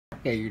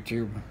Hey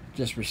YouTube,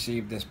 just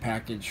received this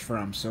package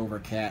from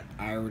Silvercat.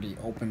 I already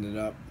opened it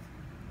up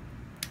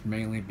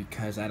mainly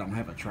because I don't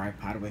have a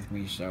tripod with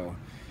me, so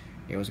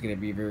it was going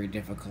to be very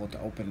difficult to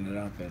open it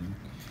up and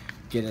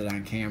get it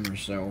on camera.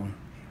 So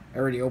I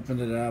already opened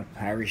it up.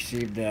 I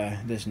received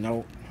this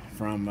note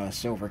from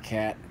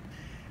Silvercat.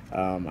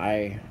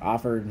 I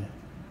offered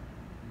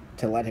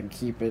to let him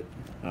keep it,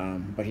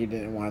 but he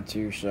didn't want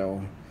to,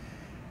 so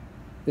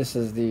this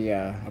is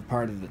a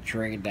part of the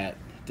trade that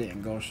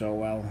didn't go so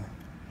well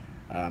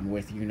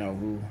with you know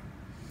who.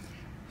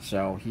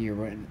 So he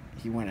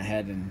went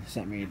ahead and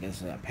sent me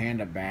this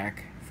panda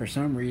back. For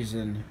some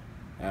reason,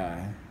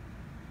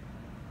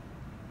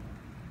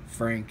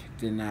 Frank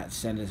did not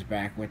send us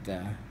back with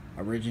the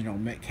original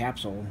MIT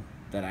capsule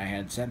that I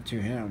had sent to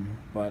him,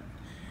 but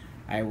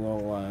I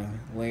will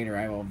later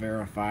I will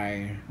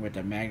verify with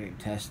the magnet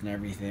test and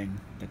everything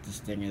that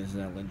this thing is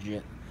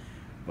legit.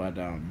 But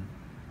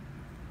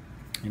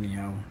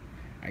anyhow,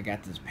 I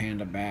got this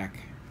panda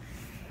back,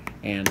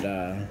 and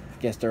I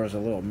guess there was a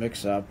little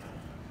mix-up.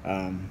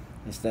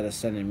 Instead of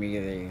sending me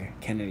the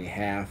Kennedy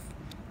half,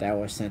 that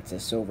was sent to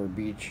Silver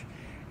Beach,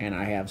 and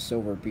I have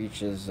Silver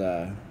Beach's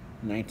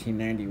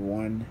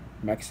 1991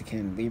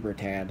 Mexican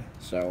Libertad.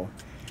 So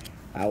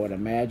I would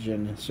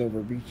imagine,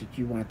 Silver Beach, that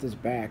you want this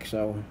back.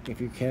 So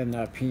if you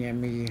can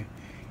PM me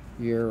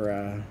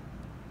your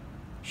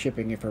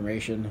shipping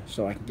information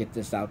so I can get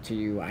this out to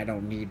you. I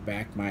don't need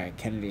back my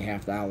Kennedy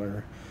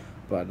 $50,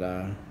 but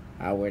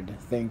I would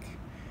think,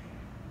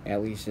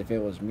 at least if it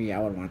was me, I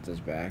would want this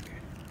back.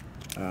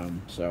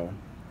 So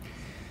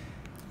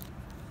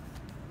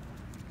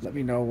let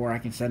me know where I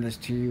can send this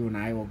to you, and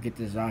I will get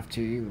this off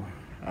to you.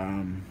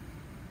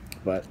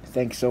 But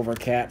thanks,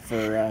 Silvercat,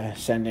 for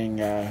sending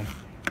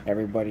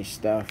everybody's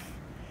stuff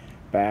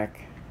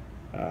back.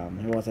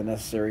 It wasn't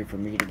necessary for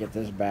me to get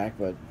this back,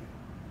 but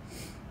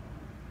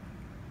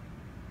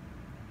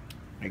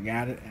I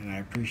got it, and I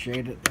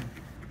appreciate it.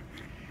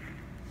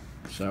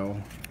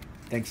 So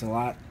thanks a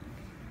lot,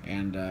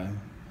 and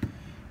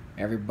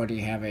everybody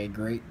have a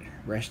great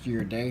rest of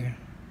your day,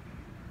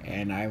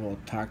 and I will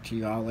talk to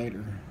you all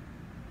later.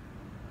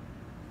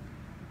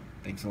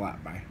 Thanks a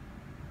lot. Bye.